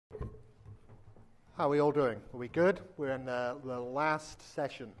How are we all doing? Are we good? We're in the last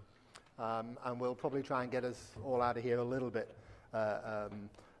session, and we'll probably try and get us all out of here a little bit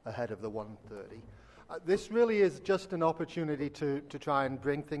ahead of the 1:30. This really is just an opportunity to try and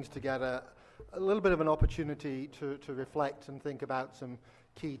bring things together, a little bit of an opportunity to reflect and think about some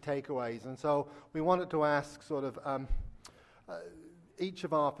key takeaways. And so we wanted to ask sort of each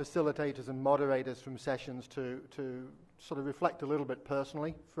of our facilitators and moderators from sessions to sort of reflect a little bit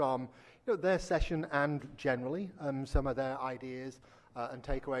personally from their session and generally some of their ideas and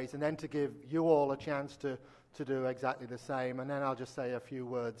takeaways, and then to give you all a chance to do exactly the same. And then I'll just say a few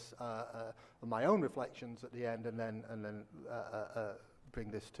words of my own reflections at the end, and then bring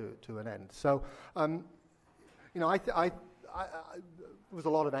this to an end. So, there was a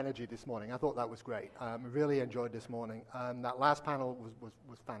lot of energy this morning. I thought that was great. Really enjoyed this morning. That last panel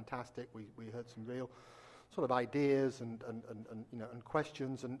was fantastic. We heard some real sort of ideas and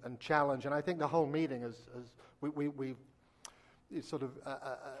questions and challenge. And I think the whole meeting as we sort of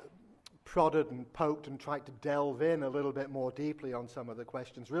prodded and poked and tried to delve in a little bit more deeply on some of the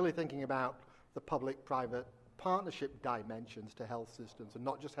questions, really thinking about the public-private partnership dimensions to health systems, and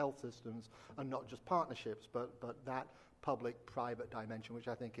not just health systems and not just partnerships, but that public-private dimension, which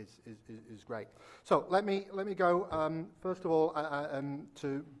I think is great. So let me go first of all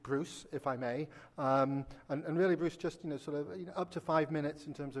to Bruce, if I may, and really, Bruce, just sort of up to 5 minutes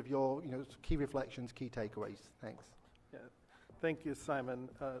in terms of your key reflections, key takeaways. Thanks. Yeah, thank you, Simon.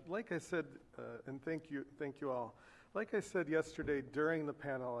 Like I said, and thank you all. Like I said yesterday during the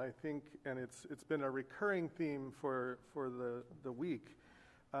panel, I think, and it's been a recurring theme for the week,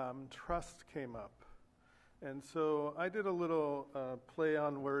 trust came up. And so I did a little play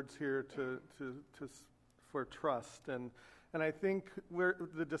on words here for trust, and I think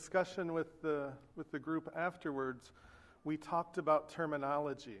the discussion with the group afterwards, we talked about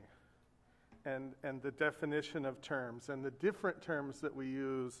terminology and the definition of terms and the different terms that we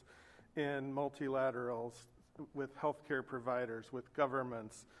use in multilaterals with healthcare providers, with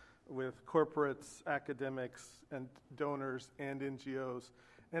governments, with corporates, academics, and donors and NGOs.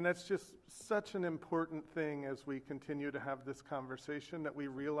 And that's just such an important thing as we continue to have this conversation, that we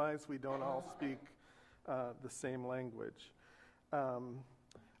realize we don't all speak the same language.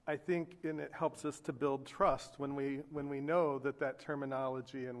 I think it helps us to build trust when we know that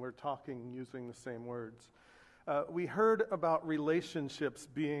terminology and we're talking using the same words. We heard about relationships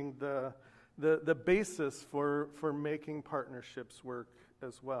being the basis for making partnerships work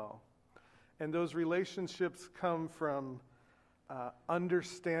as well. And those relationships come from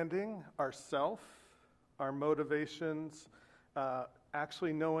understanding ourself, our motivations,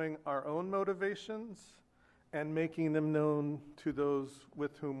 actually knowing our own motivations, and making them known to those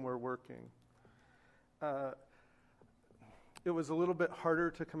with whom we're working. It was a little bit harder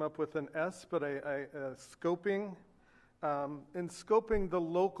to come up with an S, but scoping, and scoping the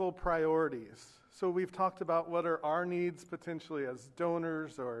local priorities. So we've talked about what are our needs potentially as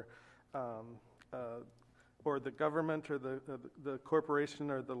donors or the government or the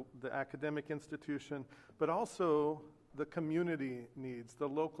corporation or the academic institution, but also the community needs, the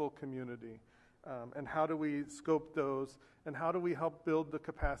local community. And how do we scope those, and how do we help build the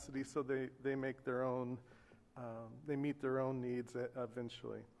capacity so they make their own, they meet their own needs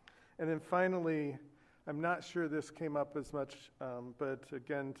eventually. And then finally, I'm not sure this came up as much, but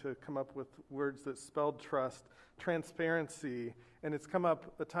again, to come up with words that spelled trust, transparency, and it's come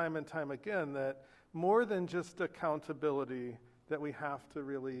up time and time again that more than just accountability, that we have to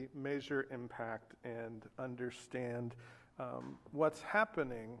really measure impact and understand what's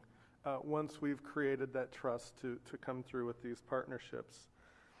happening once we've created that trust to come through with these partnerships.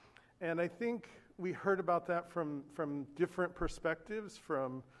 And I think we heard about that from different perspectives,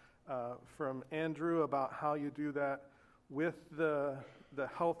 from Andrew about how you do that with the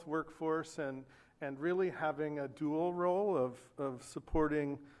health workforce and really having a dual role of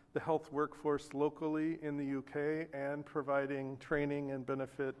supporting the health workforce locally in the UK and providing training and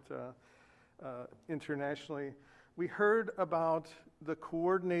benefit internationally. We heard about the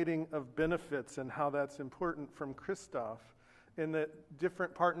coordinating of benefits and how that's important from Christoph, in that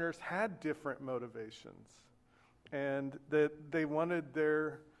different partners had different motivations, and that they wanted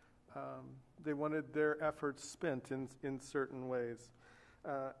their efforts spent in certain ways.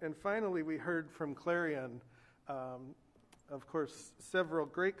 And finally, we heard from Clarion, of course, several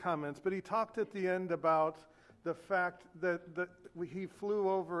great comments, but he talked at the end about the fact that he flew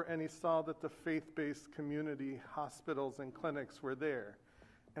over and he saw that the faith-based community hospitals and clinics were there.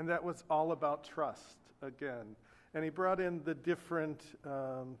 And that was all about trust, again. And he brought in the different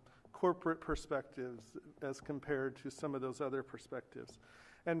corporate perspectives as compared to some of those other perspectives.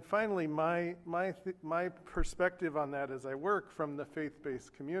 And finally, my perspective on that as I work from the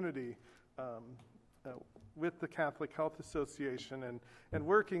faith-based community with the Catholic Health Association and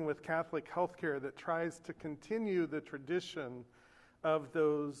working with Catholic healthcare that tries to continue the tradition of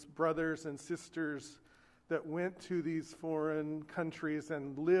those brothers and sisters that went to these foreign countries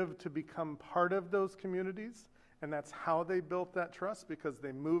and lived to become part of those communities. And that's how they built that trust, because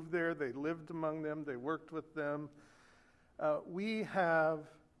they moved there, they lived among them, they worked with them. We have,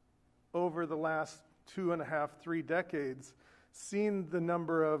 over the last 2.5, 3 decades, seen the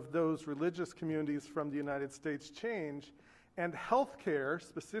number of those religious communities from the United States change, and healthcare,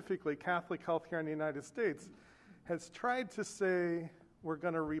 specifically Catholic healthcare in the United States, has tried to say we're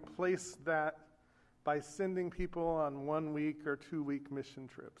going to replace that by sending people on 1-week or 2-week mission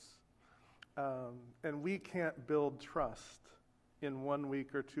trips. And we can't build trust in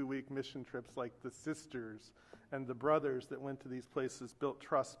 1-week or 2-week mission trips like the sisters and the brothers that went to these places built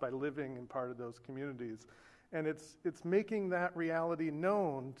trust by living in part of those communities. And it's making that reality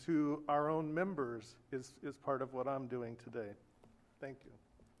known to our own members is part of what I'm doing today. Thank you.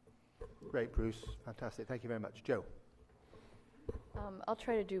 Great, Bruce. Fantastic. Thank you very much. Joe. I'll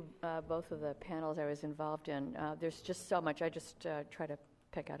try to do both of the panels I was involved in. There's just so much. I just try to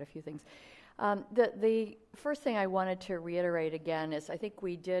pick out a few things. The first thing I wanted to reiterate again is I think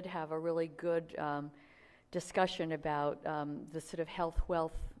we did have a really good discussion about the sort of health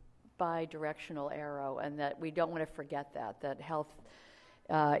wealth bi-directional arrow, and that we don't want to forget that health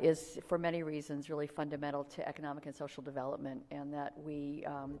is, for many reasons, really fundamental to economic and social development, and that we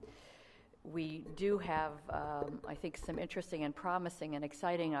do have, I think, some interesting and promising and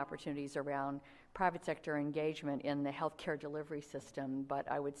exciting opportunities around private sector engagement in the healthcare delivery system. But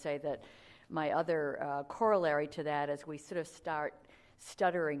I would say that my other corollary to that is we sort of start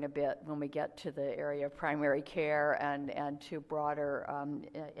stuttering a bit when we get to the area of primary care and to broader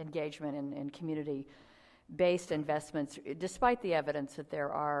engagement in community-based investments, despite the evidence that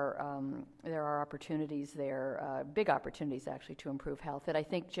there are opportunities there, big opportunities actually, to improve health. And I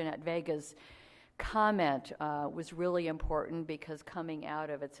think Jeanette Vega's comment was really important, because coming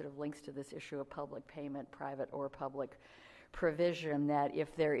out of it sort of links to this issue of public payment, private or public provision, that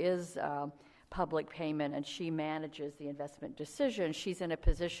if there is public payment and she manages the investment decision, she's in a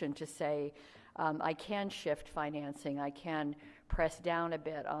position to say, I can shift financing, I can press down a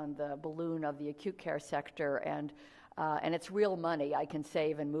bit on the balloon of the acute care sector, and it's real money. I can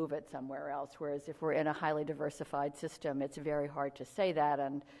save and move it somewhere else. Whereas if we're in a highly diversified system, it's very hard to say that.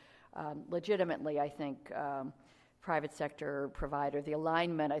 And legitimately, I think private sector provider, the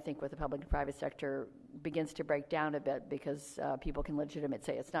alignment, I think, with the public and private sector begins to break down a bit, because people can legitimately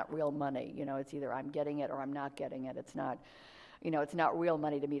say it's not real money. It's either I'm getting it or I'm not getting it. It's not, it's not real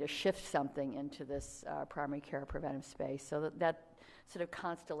money to me to shift something into this primary care preventive space. So that sort of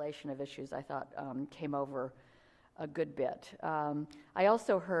constellation of issues, I thought, came over a good bit. I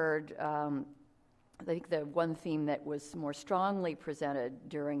also heard, I think the one theme that was more strongly presented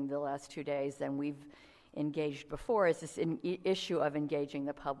during the last 2 days than we've engaged before is this issue of engaging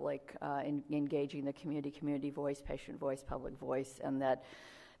the public, engaging the community voice, patient voice, public voice, and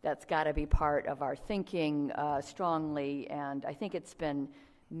that's got to be part of our thinking strongly. And I think it's been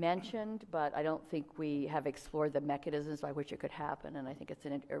mentioned, but I don't think we have explored the mechanisms by which it could happen. And I think it's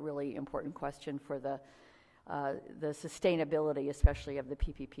a really important question for the sustainability, especially of the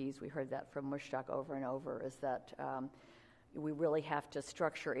PPPs. We heard that from Mushtaq over and over, is that we really have to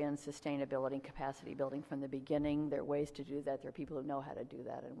structure in sustainability and capacity building from the beginning. There are ways to do that. There are people who know how to do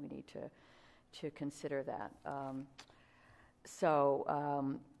that, and we need to consider that.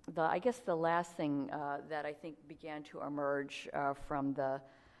 I guess the last thing that I think began to emerge from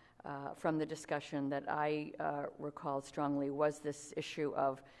the discussion that I recalled strongly was this issue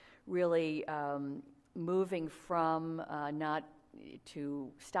of really moving from not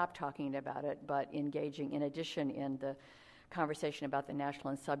to stop talking about it, but engaging in addition in the conversation about the national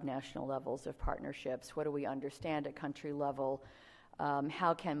and subnational levels of partnerships. What do we understand at country level?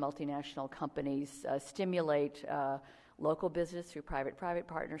 How can multinational companies stimulate local business through private-private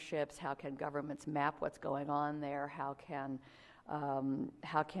partnerships? How can governments map what's going on there? How can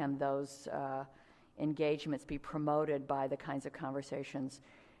those engagements be promoted by the kinds of conversations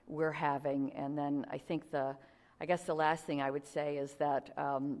we're having? And then I guess the last thing I would say is that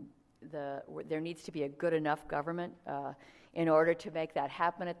there needs to be a good enough government in order to make that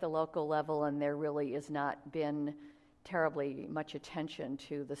happen at the local level, and there really has not been terribly much attention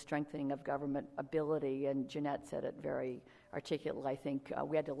to the strengthening of government ability, and Jeanette said it very articulately. I think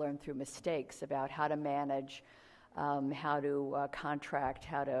we had to learn through mistakes about how to manage, how to contract,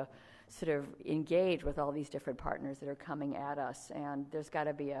 how to sort of engage with all these different partners that are coming at us. And there's got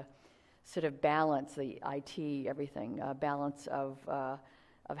to be a sort of balance, the IT, everything, balance of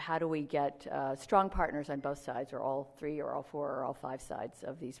how do we get strong partners on both sides, or all three, or all four, or all five sides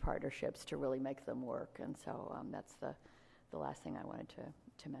of these partnerships to really make them work. And so that's the last thing I wanted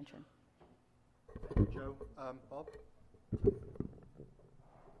to mention. Thank you, Joe. Bob?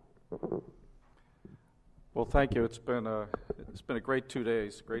 Well, thank you. It's been a great 2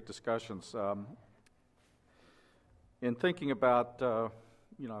 days, great discussions. In thinking about, I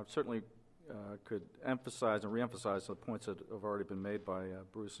certainly could emphasize and reemphasize the points that have already been made by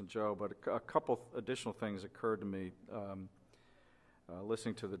Bruce and Joe, but a couple additional things occurred to me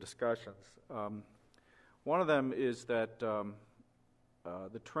listening to the discussions. One of them is that the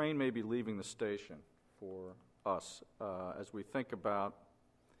train may be leaving the station for us as we think about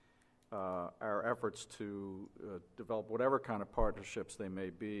our efforts to develop whatever kind of partnerships they may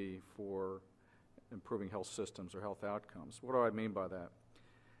be for improving health systems or health outcomes. What do I mean by that?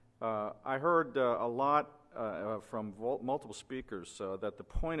 I heard a lot from multiple speakers that the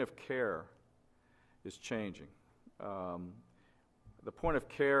point of care is changing. The point of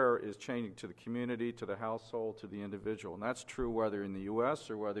care is changing to the community, to the household, to the individual. And that's true whether you're in the U.S.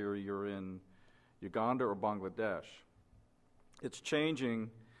 or whether you're in Uganda or Bangladesh. It's changing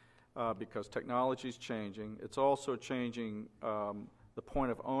because technology is changing. It's also changing the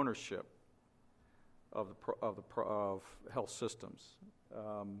point of ownership of health systems.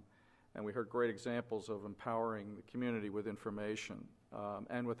 And we heard great examples of empowering the community with information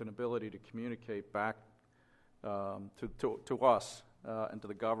and with an ability to communicate back to us and to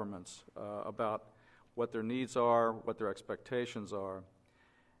the governments about what their needs are, what their expectations are.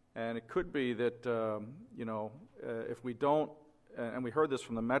 And it could be that, if we don't, and we heard this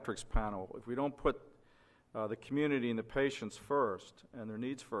from the metrics panel, if we don't put the community and the patients first and their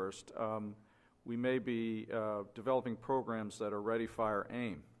needs first, we may be developing programs that are ready, fire,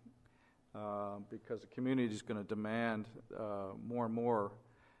 aim, because the community is going to demand more and more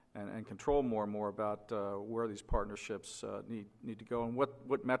and control more and more about where these partnerships need to go and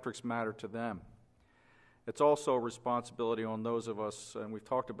what metrics matter to them. It's also a responsibility on those of us, and we've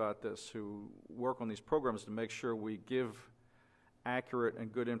talked about this, who work on these programs to make sure we give accurate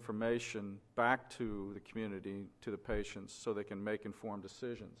and good information back to the community, to the patients, so they can make informed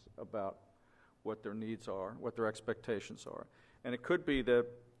decisions about what their needs are, what their expectations are. And it could be that,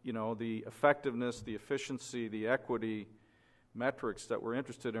 the effectiveness, the efficiency, the equity metrics that we're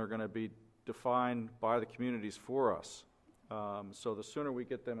interested in are going to be defined by the communities for us. So the sooner we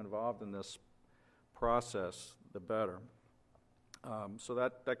get them involved in this process, the better. So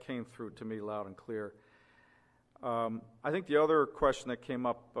that came through to me loud and clear. I think the other question that came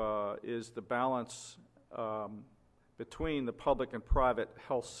up is the balance between the public and private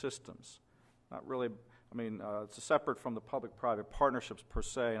health systems. Not really, it's separate from the public-private partnerships per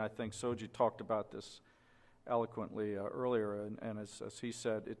se, and I think Soji talked about this eloquently earlier, and as he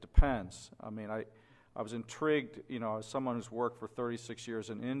said, it depends. I was intrigued, as someone who's worked for 36 years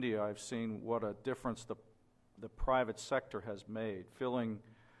in India, I've seen what a difference the private sector has made, filling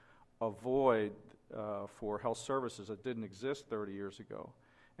a void for health services that didn't exist 30 years ago.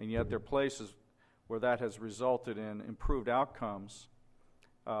 And yet there are places where that has resulted in improved outcomes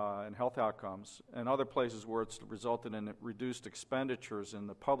and health outcomes, and other places where it's resulted in reduced expenditures in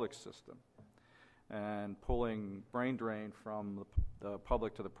the public system and pulling brain drain from the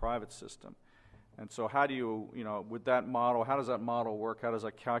public to the private system. And so how do you, with that model, how does that model work? How does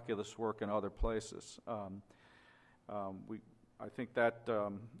that calculus work in other places? I think that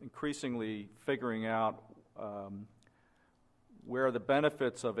increasingly figuring out where the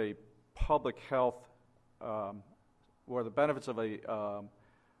benefits of a public health, where the benefits of a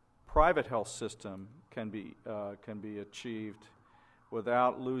private health system can be achieved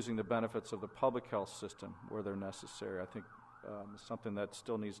without losing the benefits of the public health system where they're necessary, I think is something that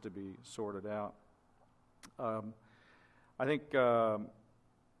still needs to be sorted out. I think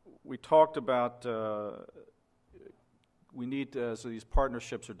we talked about we need to, as these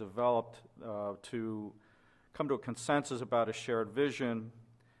partnerships are developed, to come to a consensus about a shared vision,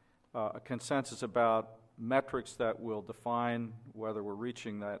 a consensus about metrics that will define whether we're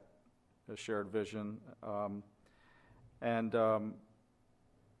reaching that shared vision.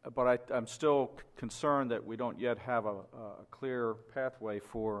 But I'm still concerned that we don't yet have a clear pathway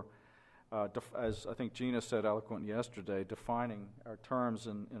for, as I think Gina said eloquently yesterday, defining our terms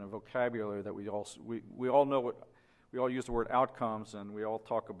in a vocabulary that we all know what. We all use the word outcomes, and we all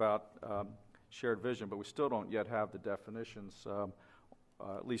talk about shared vision, but we still don't yet have the definitions,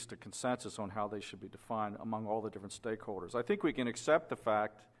 at least a consensus on how they should be defined among all the different stakeholders. I think we can accept the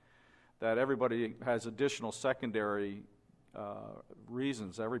fact that everybody has additional secondary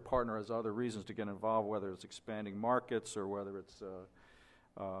reasons. Every partner has other reasons to get involved, whether it's expanding markets or whether it's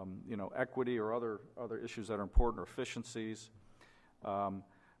equity or other issues that are important, or efficiencies.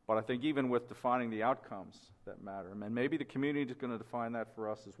 But I think even with defining the outcomes that matter, and maybe the community is going to define that for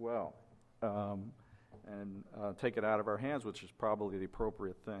us as well, and take it out of our hands, which is probably the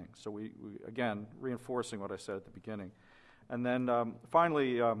appropriate thing. So we again, reinforcing what I said at the beginning. And then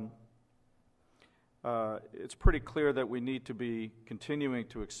finally, it's pretty clear that we need to be continuing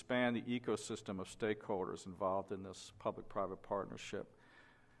to expand the ecosystem of stakeholders involved in this public-private partnership.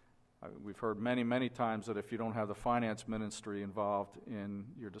 We've heard many, many times that if you don't have the finance ministry involved in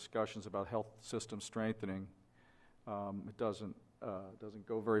your discussions about health system strengthening, it doesn't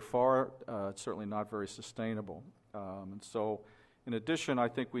go very far. It's certainly not very sustainable. And so, in addition, I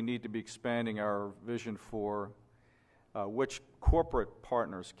think we need to be expanding our vision for which corporate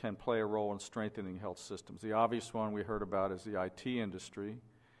partners can play a role in strengthening health systems. The obvious one we heard about is the IT industry.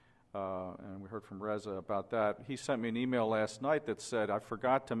 And we heard from Reza about that. He sent me an email last night that said, I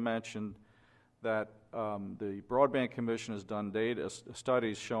forgot to mention that the Broadband Commission has done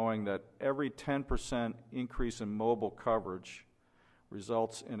studies showing that every 10% increase in mobile coverage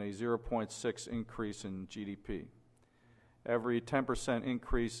results in a 0.6 increase in GDP. Every 10%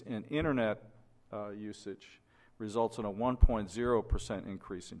 increase in internet usage results in a 1.0%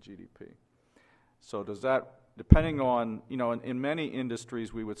 increase in GDP. So does that, depending on, in many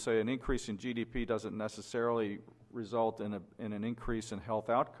industries we would say an increase in GDP doesn't necessarily result in an increase in health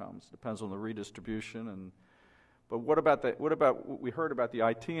outcomes. Depends on the redistribution. But what about what we heard about the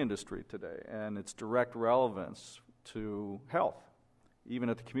IT industry today and its direct relevance to health, even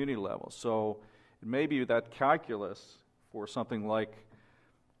at the community level? So it may be that calculus for something like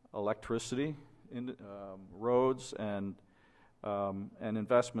electricity, roads, and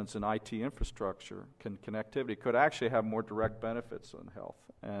investments in IT infrastructure, connectivity, could actually have more direct benefits on health.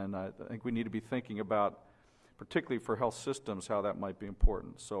 And I think we need to be thinking about, particularly for health systems, how that might be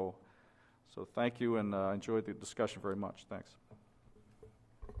important. So thank you, and I enjoyed the discussion very much. Thanks.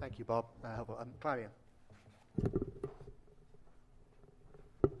 Thank you, Bob. Claudia.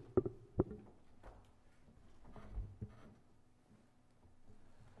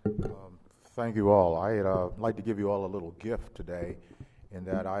 Thank you all. I'd like to give you all a little gift today, in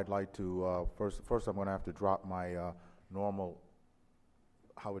that I'd like to, first I'm going to have to drop my normal,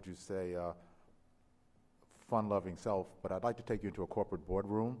 how would you say, fun-loving self, but I'd like to take you into a corporate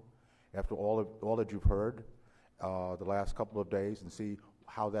boardroom after all that you've heard the last couple of days, and see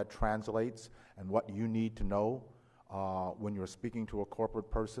how that translates and what you need to know when you're speaking to a corporate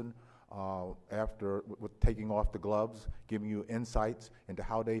person after with taking off the gloves, giving you insights into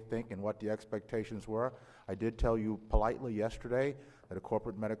how they think and what the expectations were. I did tell you politely yesterday that a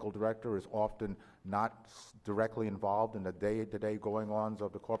corporate medical director is often not directly involved in the day-to-day going-ons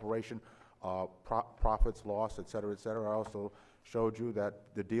of the corporation, profits, loss, et cetera, et cetera. I also showed you that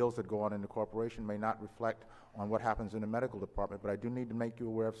the deals that go on in the corporation may not reflect on what happens in the medical department, but I do need to make you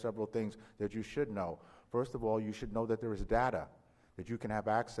aware of several things that you should know. First of all, you should know that there is data that you can have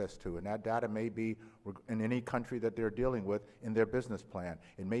access to, and that data may be in any country that they're dealing with in their business plan.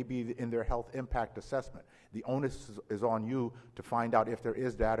 It may be in their health impact assessment. The onus is on you to find out if there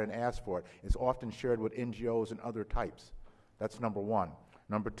is data and ask for it. It's often shared with NGOs and other types. That's number one.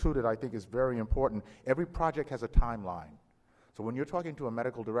 Number two, that I think is very important, every project has a timeline. So when you're talking to a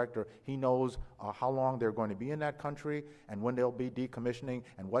medical director, he knows how long they're going to be in that country and when they'll be decommissioning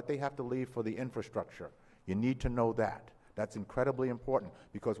and what they have to leave for the infrastructure. You need to know that. That's incredibly important,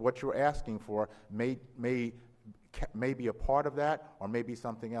 because what you're asking for may be a part of that or may be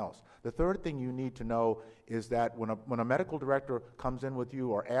something else. The third thing you need to know is that when a medical director comes in with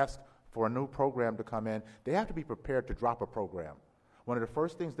you or asks for a new program to come in, they have to be prepared to drop a program. One of the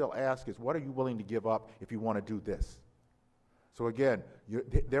first things they'll ask is, what are you willing to give up if you want to do this? So again,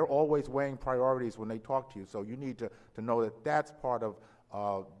 they're always weighing priorities when they talk to you, so you need to know that that's part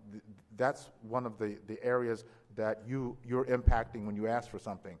of, that's one of the areas that you're impacting when you ask for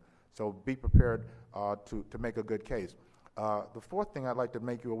something. So be prepared to make a good case. The fourth thing I'd like to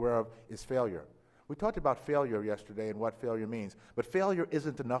make you aware of is failure. We talked about failure yesterday and what failure means, but failure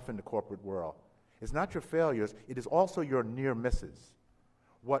isn't enough in the corporate world. It's not your failures, it is also your near misses.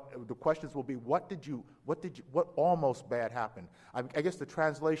 What the questions will be, what almost bad happened? I guess the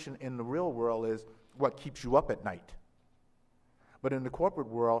translation in the real world is, what keeps you up at night? But in the corporate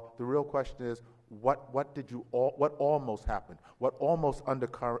world, the real question is, what almost happened? What almost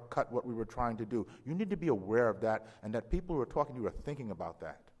undercut what we were trying to do? You need to be aware of that, and that people who are talking to you are thinking about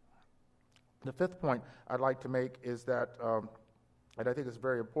that. The fifth point I'd like to make is that, and I think it's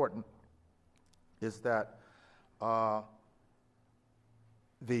very important, is that the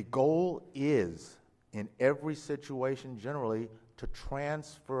goal is, in every situation generally, to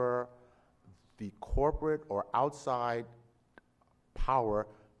transfer the corporate or outside power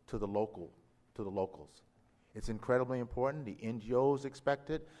to the locals. It's incredibly important. The NGOs expect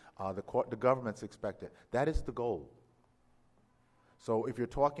it. The governments expect it. That is the goal. So if you're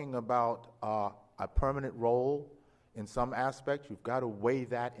talking about a permanent role in some aspect, you've got to weigh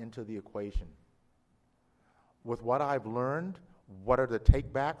that into the equation. With what I've learned, what are the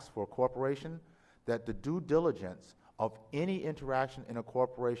takebacks for a corporation? That the due diligence of any interaction in a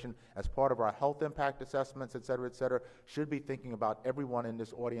corporation as part of our health impact assessments, et cetera, should be thinking about everyone in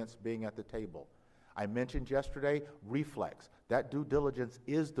this audience being at the table. I mentioned yesterday reflex. That due diligence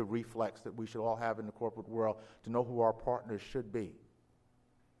is the reflex that we should all have in the corporate world to know who our partners should be.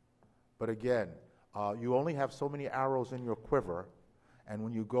 But again, you only have so many arrows in your quiver, and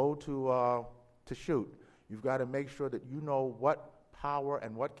when you go to shoot, you've got to make sure that you know what power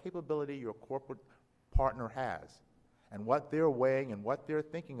and what capability your corporate partner has, and what they're weighing and what they're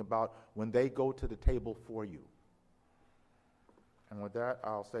thinking about when they go to the table for you. And with that,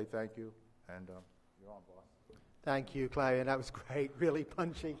 I'll say thank you, and you're on, boss. Thank you, Clarion. That was great. Really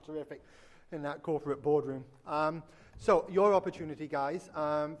punchy, terrific in that corporate boardroom. So your opportunity, guys,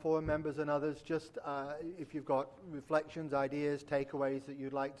 for members and others, just if you've got reflections, ideas, takeaways that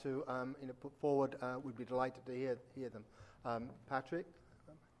you'd like to put forward, we'd be delighted to hear them. Patrick?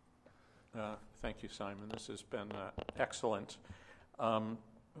 Thank you, Simon. This has been excellent.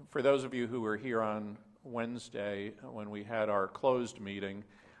 For those of you who were here on Wednesday when we had our closed meeting,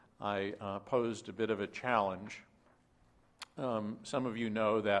 I posed a bit of a challenge. Some of you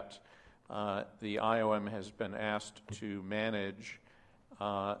know that the IOM has been asked to manage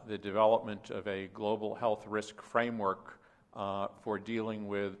the development of a global health risk framework for dealing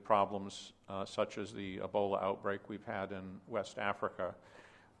with problems such as the Ebola outbreak we've had in West Africa.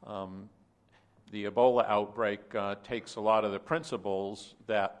 The Ebola outbreak takes a lot of the principles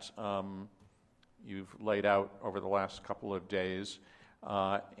that you've laid out over the last couple of days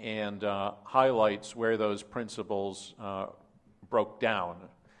and highlights where those principles broke down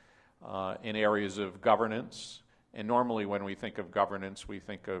in areas of governance. And normally when we think of governance, we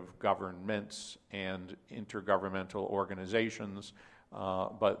think of governments and intergovernmental organizations,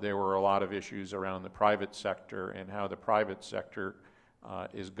 but there were a lot of issues around the private sector and how the private sector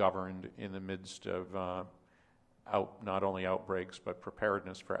is governed in the midst of not only outbreaks, but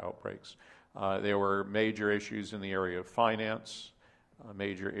preparedness for outbreaks. There were major issues in the area of finance,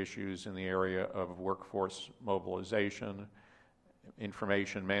 major issues in the area of workforce mobilization,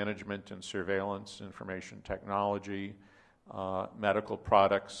 information management and surveillance, information technology, medical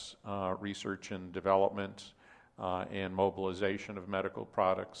products, research and development, and mobilization of medical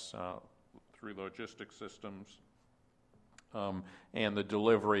products through logistic systems, and the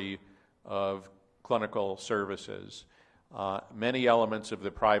delivery of clinical services. Many elements of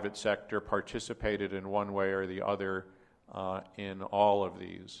the private sector participated in one way or the other in all of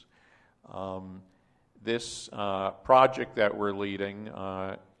these. This project that we're leading,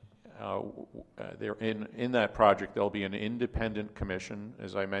 in that project there'll be an independent commission.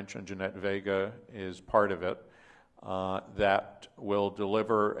 As I mentioned, Jeanette Vega is part of it, that will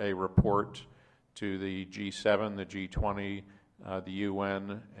deliver a report to the G7, the G20, the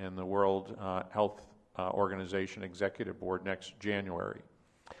UN, and the World Health Organization Executive Board next January.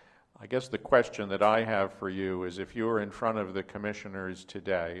 I guess the question that I have for you is, if you were in front of the commissioners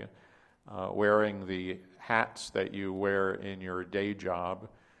today, wearing the hats that you wear in your day job,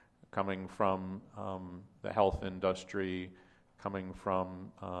 coming from the health industry, coming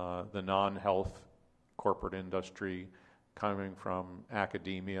from the non-health corporate industry, coming from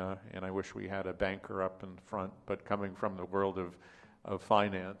academia, and I wish we had a banker up in front, but coming from the world of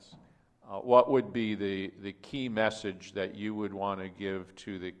finance, what would be the key message that you would want to give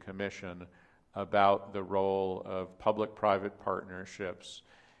to the Commission about the role of public-private partnerships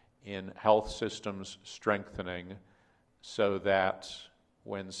in health systems strengthening, so that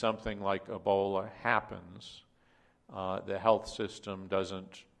when something like Ebola happens, the health system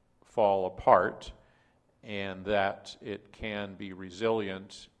doesn't fall apart, and that it can be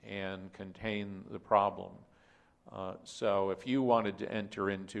resilient and contain the problem? So if you wanted to enter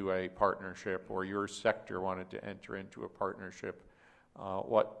into a partnership, or your sector wanted to enter into a partnership,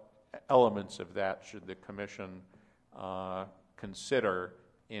 what elements of that should the Commission consider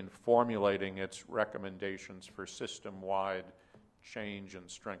in formulating its recommendations for system-wide change and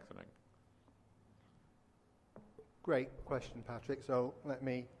strengthening? Great question, Patrick. So let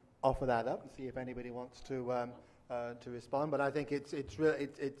me offer that up and see if anybody wants to to respond. But I think it's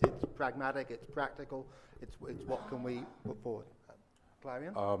pragmatic, it's practical, it's what can we put forward.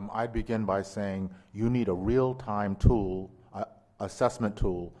 Clarion? I'd begin by saying you need a real-time tool, assessment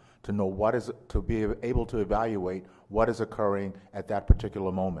tool, to know to be able to evaluate what is occurring at that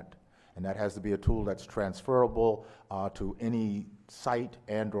particular moment. And that has to be a tool that's transferable to any site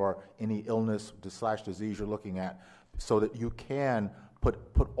and or any illness / disease you're looking at, so that you can put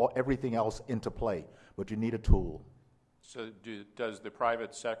everything else into play. But you need a tool. So does the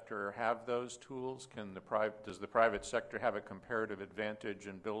private sector have those tools? Does the private sector have a comparative advantage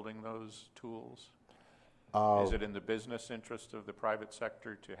in building those tools? Is it in the business interest of the private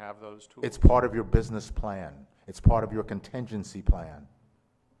sector to have those tools? It's part of your business plan. It's part of your contingency plan.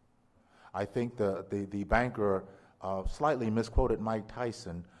 I think the banker slightly misquoted Mike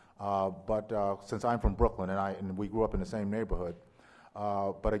Tyson, but since I'm from Brooklyn and we grew up in the same neighborhood,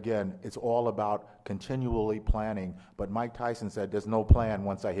 but again, it's all about continually planning. But Mike Tyson said, "There's no plan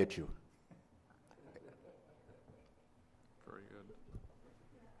once I hit you." Very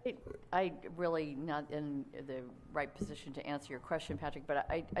good. I really not in the right position to answer your question, Patrick, but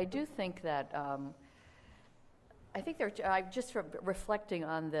I do think that I think I'm just reflecting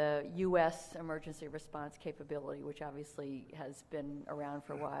on the U.S. emergency response capability, which obviously has been around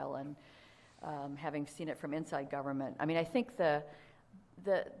for a while, and having seen it from inside government. I mean, I think the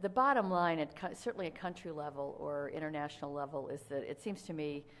bottom line, certainly at country level or international level, is that it seems to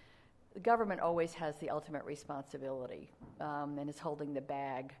me the government always has the ultimate responsibility and is holding the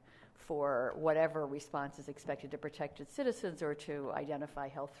bag for whatever response is expected to protect its citizens or to identify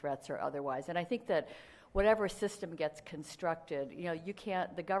health threats or otherwise. And I think that whatever system gets constructed,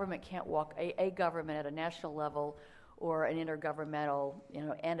 the government can't walk, a government at a national level or an intergovernmental,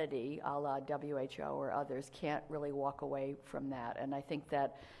 entity, a la WHO or others, can't really walk away from that. And I think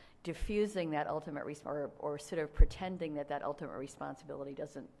that diffusing that ultimate or sort of pretending that ultimate responsibility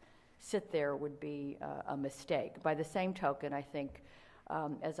doesn't sit there would be a mistake. By the same token, I think,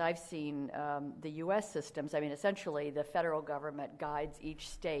 as I've seen the U.S. systems, I mean, essentially the federal government guides each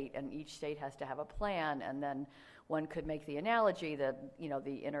state, and each state has to have a plan, and then one could make the analogy that,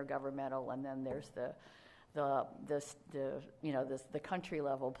 the intergovernmental, and then there's the country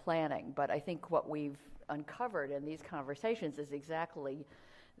level planning. But I think what we've uncovered in these conversations is exactly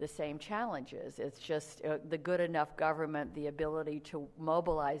the same challenges. It's just the good enough government, the ability to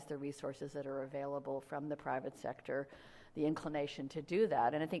mobilize the resources that are available from the private sector, the inclination to do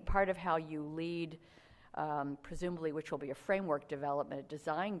that. And I think part of how you lead, presumably, which will be a framework development, a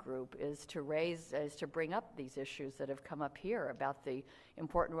design group, is to bring up these issues that have come up here about the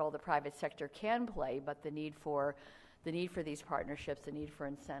important role the private sector can play, but the need for these partnerships, the need for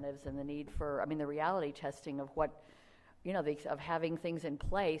incentives, and the need for, the reality testing of what, of having things in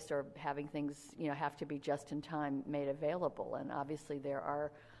place or having things, have to be just in time made available. And obviously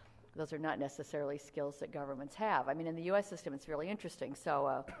those are not necessarily skills that governments have. I mean, in the U.S. system, it's really interesting.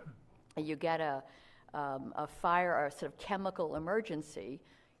 So you get a fire or a sort of chemical emergency,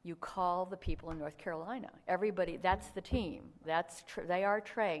 you call the people in North Carolina. Everybody, that's the team. They are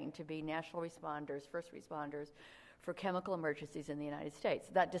trained to be national responders, first responders for chemical emergencies in the United States.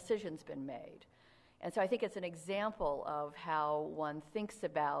 That decision's been made. And so I think it's an example of how one thinks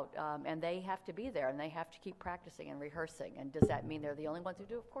about, and they have to be there, and they have to keep practicing and rehearsing. And does that mean they're the only ones who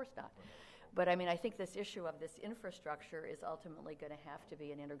do? Of course not. But I think this issue of this infrastructure is ultimately going to have to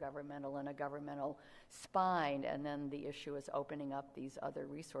be an intergovernmental and a governmental spine, and then the issue is opening up these other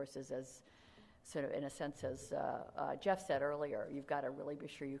resources as sort of, in a sense, as Jeff said earlier, you've got to really be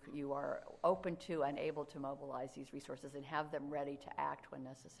sure you are open to and able to mobilize these resources and have them ready to act when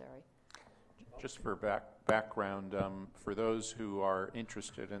necessary. Just for background, for those who are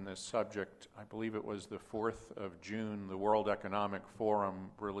interested in this subject, I believe it was the 4th of June, the World Economic Forum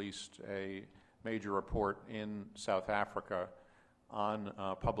released a major report in South Africa on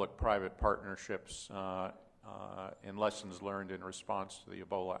public-private partnerships and lessons learned in response to the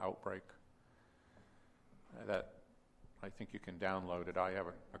Ebola outbreak. That, I think you can download it. I have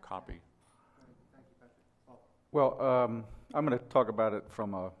a copy. Thank you, Patrick. Well, I'm going to talk about it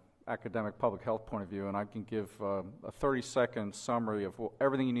from a academic public health point of view, and I can give a 30-second summary of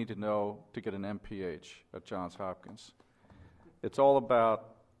everything you need to know to get an MPH at Johns Hopkins. It's all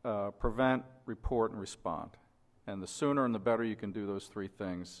about prevent, report, and respond. And the sooner and the better you can do those three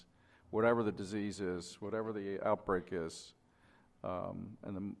things, whatever the disease is, whatever the outbreak is,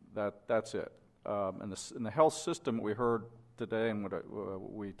 that's it. In the health system, we heard today and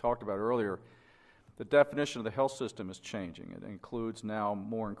what we talked about earlier, the definition of the health system is changing. It includes now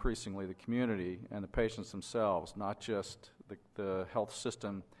more increasingly the community and the patients themselves, not just the health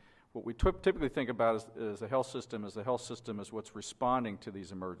system what we typically think about is the health system is what's responding to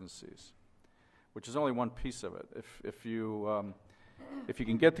these emergencies, which is only one piece of it. If you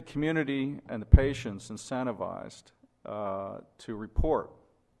can get the community and the patients incentivized to report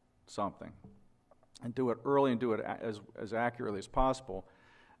something and do it early and do it as accurately as possible,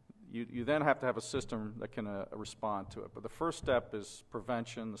 you then have to have a system that can respond to it. But the first step is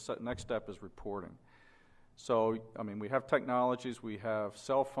prevention. The next step is reporting. So, I mean, we have technologies. We have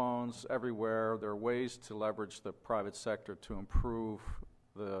cell phones everywhere. There are ways to leverage the private sector to improve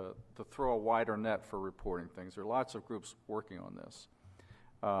to throw a wider net for reporting things. There are lots of groups working on this.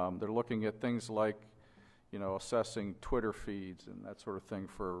 They're looking at things like, assessing Twitter feeds and that sort of thing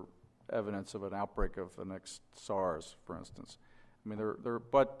for evidence of an outbreak of the next SARS, for instance. I mean,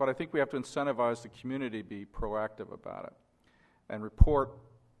 but I think we have to incentivize the community to be proactive about it and report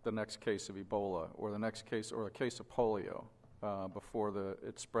the next case of Ebola or the next case or a case of polio before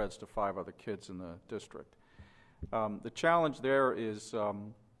it spreads to 5 other kids in the district. The challenge there is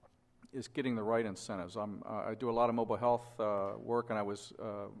getting the right incentives. I do a lot of mobile health work, and I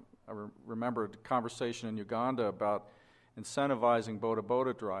remember a conversation in Uganda about incentivizing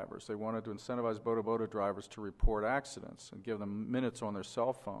boda drivers. They wanted to incentivize boda drivers to report accidents and give them minutes on their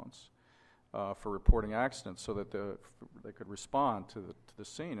cell phones for reporting accidents so that they could respond to the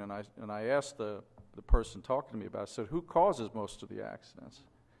scene. And I asked the person talking to me about it, I said, who causes most of the accidents?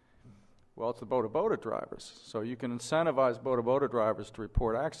 Well, it's the boda drivers. So you can incentivize boda drivers to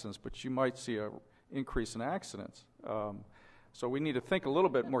report accidents, but you might see an increase in accidents. So we need to think a little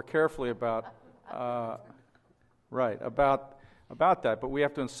bit more carefully about about that. But we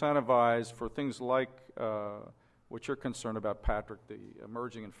have to incentivize for things like what you're concerned about, Patrick, the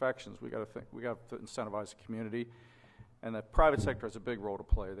emerging infections. We got to incentivize the community, and the private sector has a big role to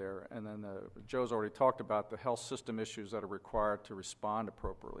play there. And then Joe's already talked about the health system issues that are required to respond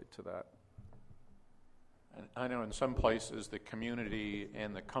appropriately to that. And I know in some places the community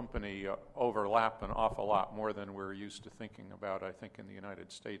and the company overlap an awful lot more than we're used to thinking about. I think in the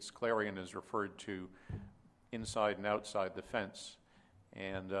United States, Clarion is referred to inside and outside the fence.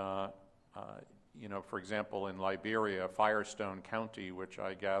 And, for example, in Liberia, Firestone County, which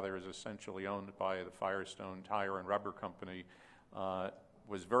I gather is essentially owned by the Firestone Tire and Rubber Company,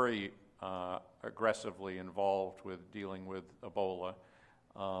 was very aggressively involved with dealing with Ebola.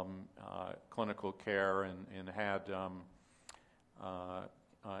 Clinical care and had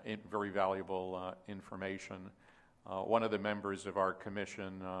very valuable information. One of the members of our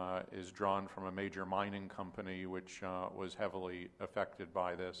commission is drawn from a major mining company which was heavily affected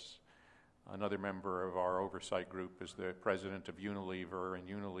by this. Another member of our oversight group is the president of Unilever, and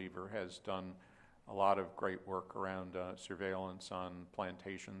Unilever has done a lot of great work around surveillance on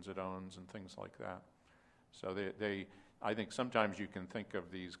plantations it owns and things like that. So I think sometimes you can think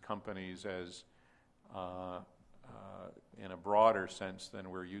of these companies as in a broader sense than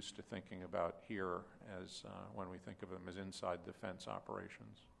we're used to thinking about here as when we think of them as inside the fence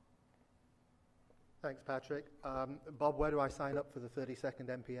operations. Thanks, Patrick. Bob, where do I sign up for the 30-second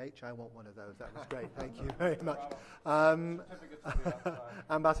MPH? I want one of those. That was great. Thank you very much.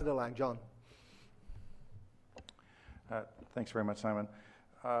 Ambassador Lang, John. Thanks very much, Simon.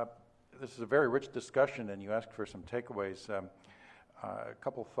 This is a very rich discussion, and you asked for some takeaways. A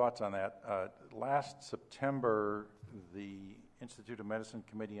couple of thoughts on that. Last September, the Institute of Medicine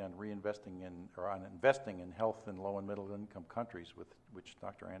Committee on investing in health in low and middle income countries, with which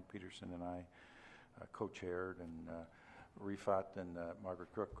Dr. Ann Peterson and I co-chaired, and Rifat and Margaret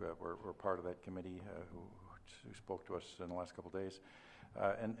Cook were part of that committee who spoke to us in the last couple of days.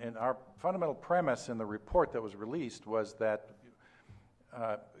 And our fundamental premise in the report that was released was that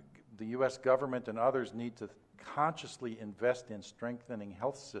the U.S. government and others need to consciously invest in strengthening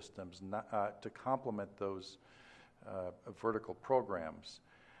health systems to complement those vertical programs.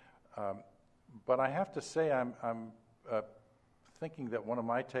 But I have to say I'm thinking that one of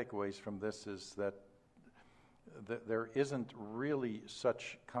my takeaways from this is that there isn't really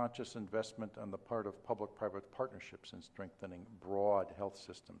such conscious investment on the part of public-private partnerships in strengthening broad health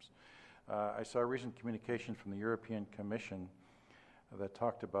systems. I saw a recent communication from the European Commission that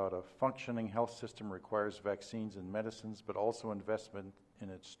talked about a functioning health system requires vaccines and medicines, but also investment in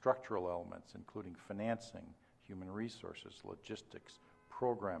its structural elements, including financing, human resources, logistics,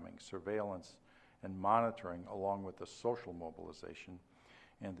 programming, surveillance, and monitoring, along with the social mobilization.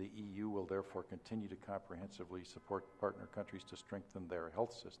 And the EU will therefore continue to comprehensively support partner countries to strengthen their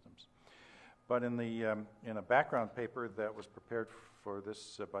health systems. But in a background paper that was prepared for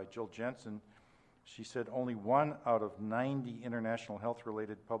this by Jill Jensen, she said only 1 out of 90 international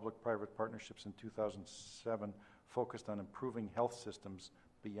health-related public-private partnerships in 2007 focused on improving health systems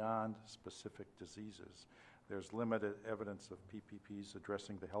beyond specific diseases. There's limited evidence of PPPs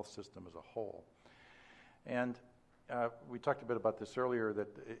addressing the health system as a whole. And we talked a bit about this earlier, that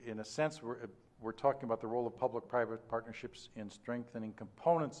in a sense we're talking about the role of public-private partnerships in strengthening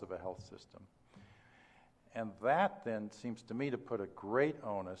components of a health system. And that then seems to me to put a great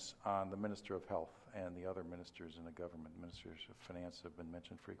onus on the Minister of Health and the other ministers in the government. Ministers of Finance have been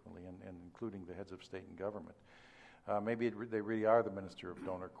mentioned frequently, and including the heads of state and government. Maybe they really are the Minister of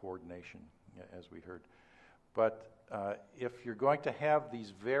Donor Coordination, as we heard. But if you're going to have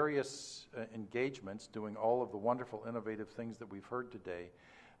these various engagements doing all of the wonderful, innovative things that we've heard today,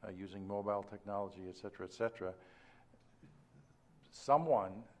 using mobile technology, et cetera,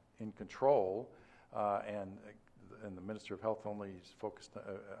 someone in control, and the Minister of Health only is focused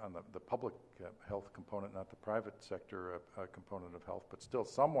on the public health component, not the private sector component of health, but still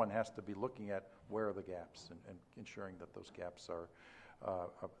someone has to be looking at where are the gaps and ensuring that those gaps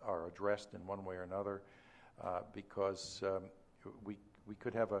are addressed in one way or another, because we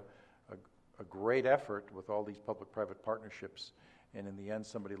could have a great effort with all these public-private partnerships, and in the end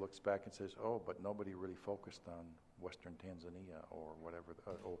somebody looks back and says, oh, but nobody really focused on Western Tanzania or whatever,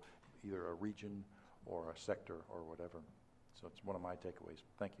 or either a region or a sector or whatever. So it's one of my takeaways.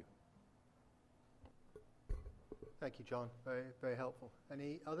 Thank you. Thank you, John. Very, very helpful.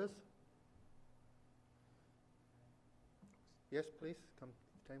 Any others? Yes, please, come to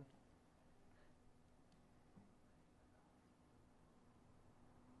the table.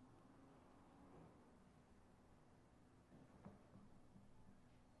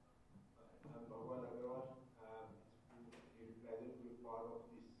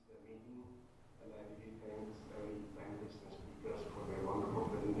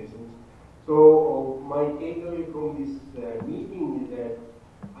 So my takeaway from this meeting is that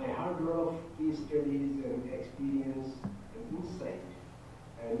I heard a lot of case studies and experience and insight.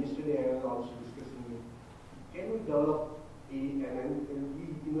 And yesterday I was also discussing, can we develop and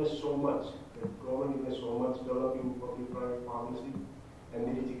we invest so much, the government invests so much developing public-private partnership, and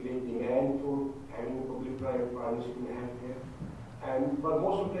there is a great demand for having a public-private partnership in healthcare. But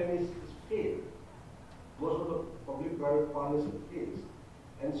most of the time it's failed. Most of the public-private partnership fails.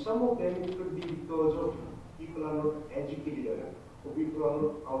 And some of them it could be because of people are not educated enough, or people are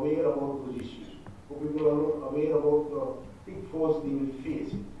not aware about those issues, or people are not aware about the pitfalls they will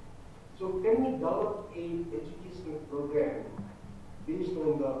face. So can we develop an educational program based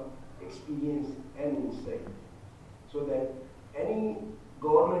on the experience and insight, so that any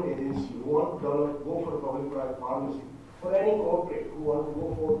government agency who wants to go for a public-private partnership, or any corporate who wants to go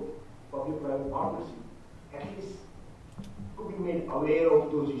for public-private partnership, at least could be made aware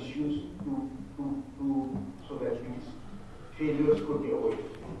of those issues so that these failures could be avoided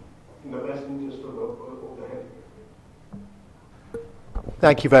in the best interest of the healthcare.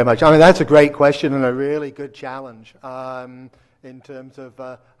 Thank you very much. I mean, that's a great question and a really good challenge in terms of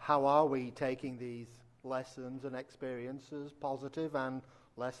how are we taking these lessons and experiences, positive and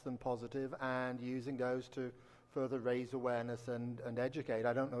less than positive, and using those to further raise awareness and educate.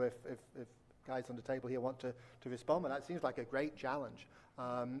 I don't know if guys on the table here want to respond, but that seems like a great challenge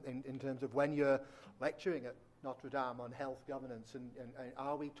in terms of when you're lecturing at Notre Dame on health governance, and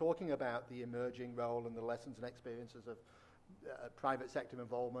are we talking about the emerging role and the lessons and experiences of private sector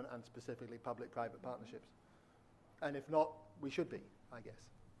involvement and specifically public-private partnerships? And if not, we should be, I guess.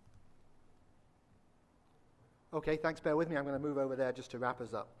 Okay, thanks, bear with me. I'm going to move over there just to wrap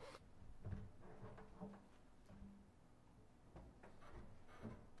us up.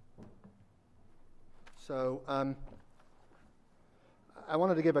 So I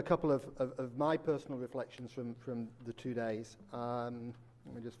wanted to give a couple of my personal reflections from the 2 days. Let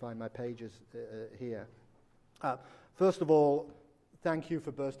me just find my pages here. First of all, thank you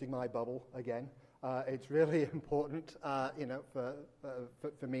for bursting my bubble again. It's really important,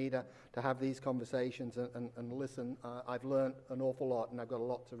 for me to have these conversations and listen. I've learned an awful lot, and I've got a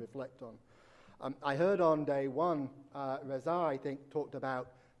lot to reflect on. I heard on day one, Reza, I think, talked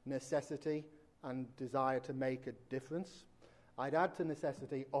about necessity and desire to make a difference. I'd add to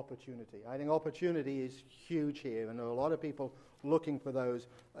necessity opportunity. I think opportunity is huge here, and there are a lot of people looking for those,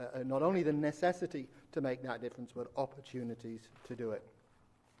 not only the necessity to make that difference, but opportunities to do it.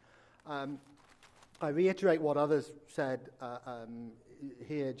 I reiterate what others said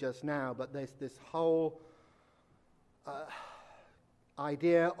here just now, but there's this whole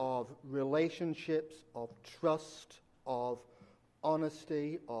idea of relationships, of trust, of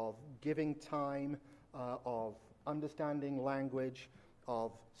honesty, of giving time, of understanding language,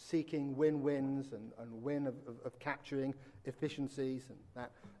 of seeking win-wins and win of capturing efficiencies, and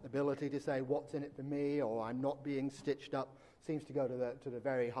that ability to say what's in it for me, or I'm not being stitched up, seems to go to the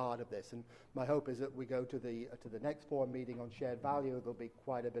very heart of this. And my hope is that we go to the next forum meeting on shared value. There'll be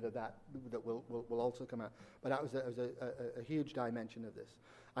quite a bit of that will also come out. But that was a huge dimension of this.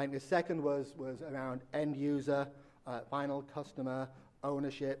 I think the second was around end user, final customer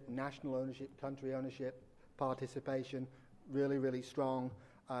ownership, national ownership, country ownership, participation, really, really strong.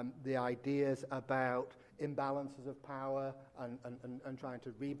 The ideas about imbalances of power and trying to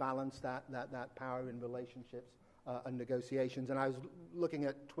rebalance that power in relationships and negotiations. And I was looking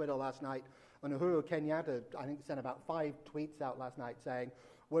at Twitter last night, and Uhuru Kenyatta, I think, sent about 5 tweets out last night saying,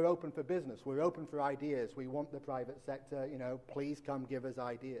 we're open for business, we're open for ideas, we want the private sector, please come give us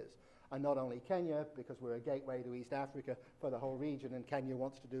ideas. And not only Kenya, because we're a gateway to East Africa for the whole region, and Kenya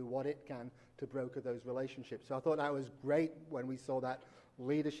wants to do what it can to broker those relationships. So I thought that was great when we saw that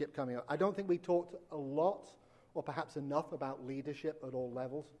leadership coming up. I don't think we talked a lot, or perhaps enough, about leadership at all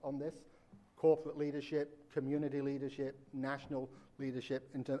levels on this. Corporate leadership, community leadership, national leadership,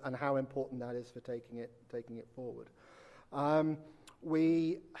 and how important that is for taking it forward.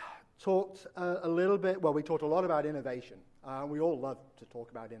 We talked a little bit, we talked a lot about innovation. We all love to talk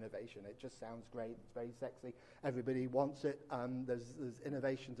about innovation. It just sounds great. It's very sexy. Everybody wants it. There's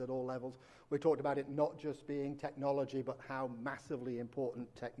innovations at all levels. We talked about it not just being technology, but how massively important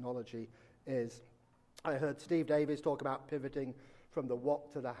technology is. I heard Steve Davis talk about pivoting from the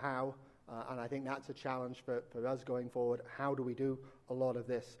what to the how, and I think that's a challenge for us going forward. How do we do a lot of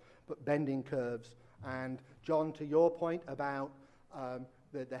this? But bending curves. And John, to your point about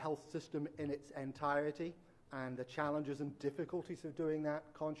the health system in its entirety, and the challenges and difficulties of doing that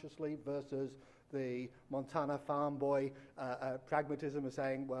consciously versus the Montana farm boy pragmatism of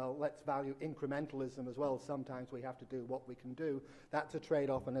saying, well, let's value incrementalism as well. Sometimes we have to do what we can do. That's a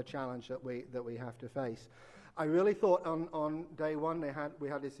trade-off and a challenge that we have to face. I really thought on day one we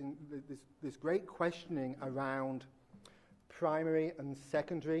had this great questioning around primary and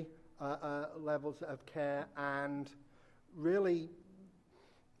secondary levels of care, and really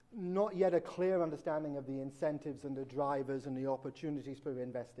not yet a clear understanding of the incentives and the drivers and the opportunities for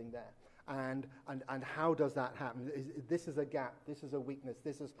investing there. And how does that happen? This is a gap, this is a weakness,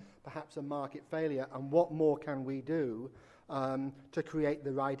 this is perhaps a market failure, and what more can we do to create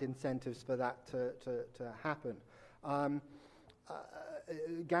the right incentives for that to happen?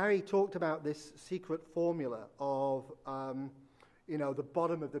 Gary talked about this secret formula of the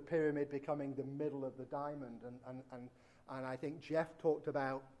bottom of the pyramid becoming the middle of the diamond, and I think Jeff talked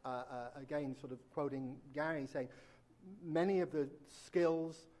about, again, sort of quoting Gary, saying many of the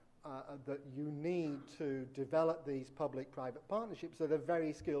skills that you need to develop these public-private partnerships are the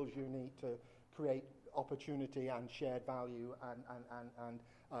very skills you need to create opportunity and shared value and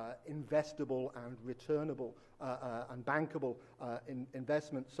investable and returnable and bankable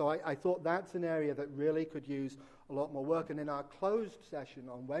investment. So I thought that's an area that really could use a lot more work. And in our closed session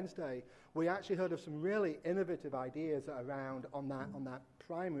on Wednesday, we actually heard of some really innovative ideas around on that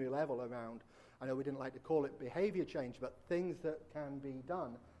primary level around, I know we didn't like to call it behavior change, but things that can be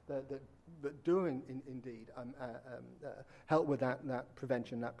done that do indeed help with that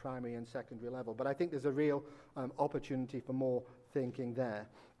prevention, that primary and secondary level. But I think there's a real opportunity for more thinking there.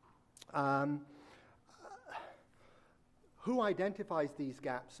 Who identifies these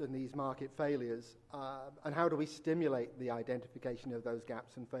gaps and these market failures, and how do we stimulate the identification of those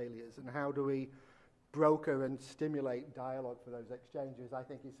gaps and failures, and how do we broker and stimulate dialogue for those exchanges, I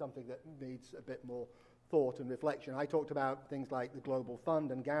think is something that needs a bit more thought and reflection. I talked about things like the Global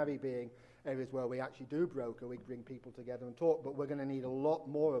Fund and Gavi being areas where we actually do broker, we bring people together and talk, but we're going to need a lot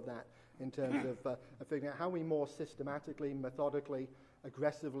more of that in terms of figuring out how we more systematically, methodically,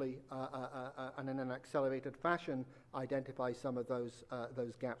 aggressively, and in an accelerated fashion identify some of those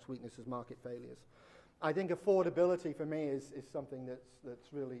gaps, weaknesses, market failures. I think affordability for me is something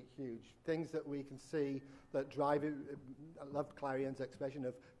that's really huge. Things that we can see that drive it. I love Clarion's expression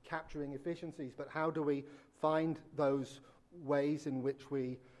of capturing efficiencies, but how do we find those ways in which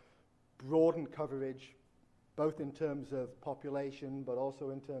we broaden coverage, both in terms of population, but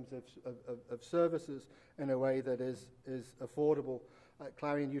also in terms of services in a way that is affordable.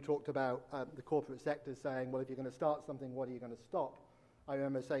 Clarion, you talked about the corporate sector saying, well, if you're going to start something, what are you going to stop? I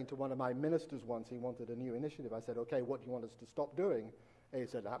remember saying to one of my ministers once, he wanted a new initiative. I said, okay, what do you want us to stop doing? He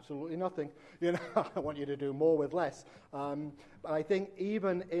said, absolutely nothing. I want you to do more with less. But I think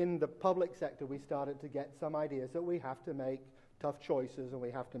even in the public sector, we started to get some ideas that we have to make tough choices and we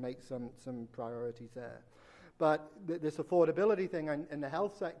have to make some priorities there. But this affordability thing in the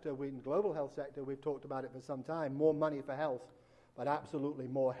health sector, in the global health sector, we've talked about it for some time, more money for health. but absolutely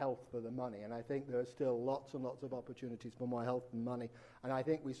more health for the money. And I think there are still lots and lots of opportunities for more health and money. And I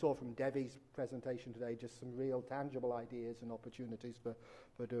think we saw from Devi's presentation today just some real tangible ideas and opportunities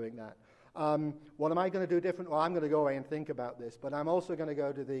for doing that. What am I going to do different? Well, I'm going to go away and think about this, but I'm also going to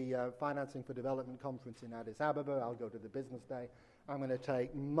go to the Financing for Development conference in Addis Ababa. I'll go to the business day. I'm going to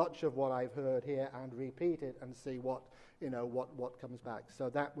take much of what I've heard here and repeat it and see what comes back. So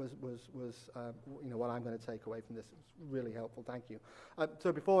that was what I'm going to take away from this. It was really helpful. Thank you.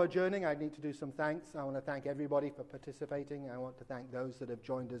 So before adjourning, I need to do some thanks. I want to thank everybody for participating. I want to thank those that have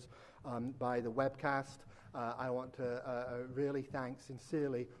joined us by the webcast. I want to really thank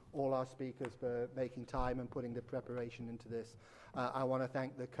sincerely all our speakers for making time and putting the preparation into this. I want to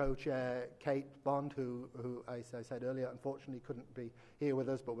thank the co-chair, Kate Bond, who, as I said earlier, unfortunately couldn't be here with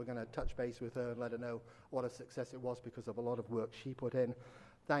us, but we're going to touch base with her and let her know what a success it was because of a lot of work she put in.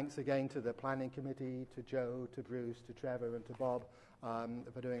 Thanks again to the planning committee, to Joe, to Bruce, to Trevor, and to Bob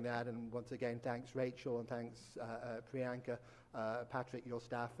for doing that. And once again, thanks Rachel and thanks Priyanka, Patrick, your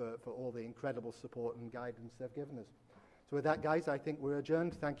staff, for all the incredible support and guidance they've given us. So with that, guys, I think we're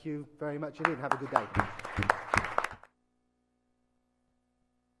adjourned. Thank you very much indeed. Have a good day.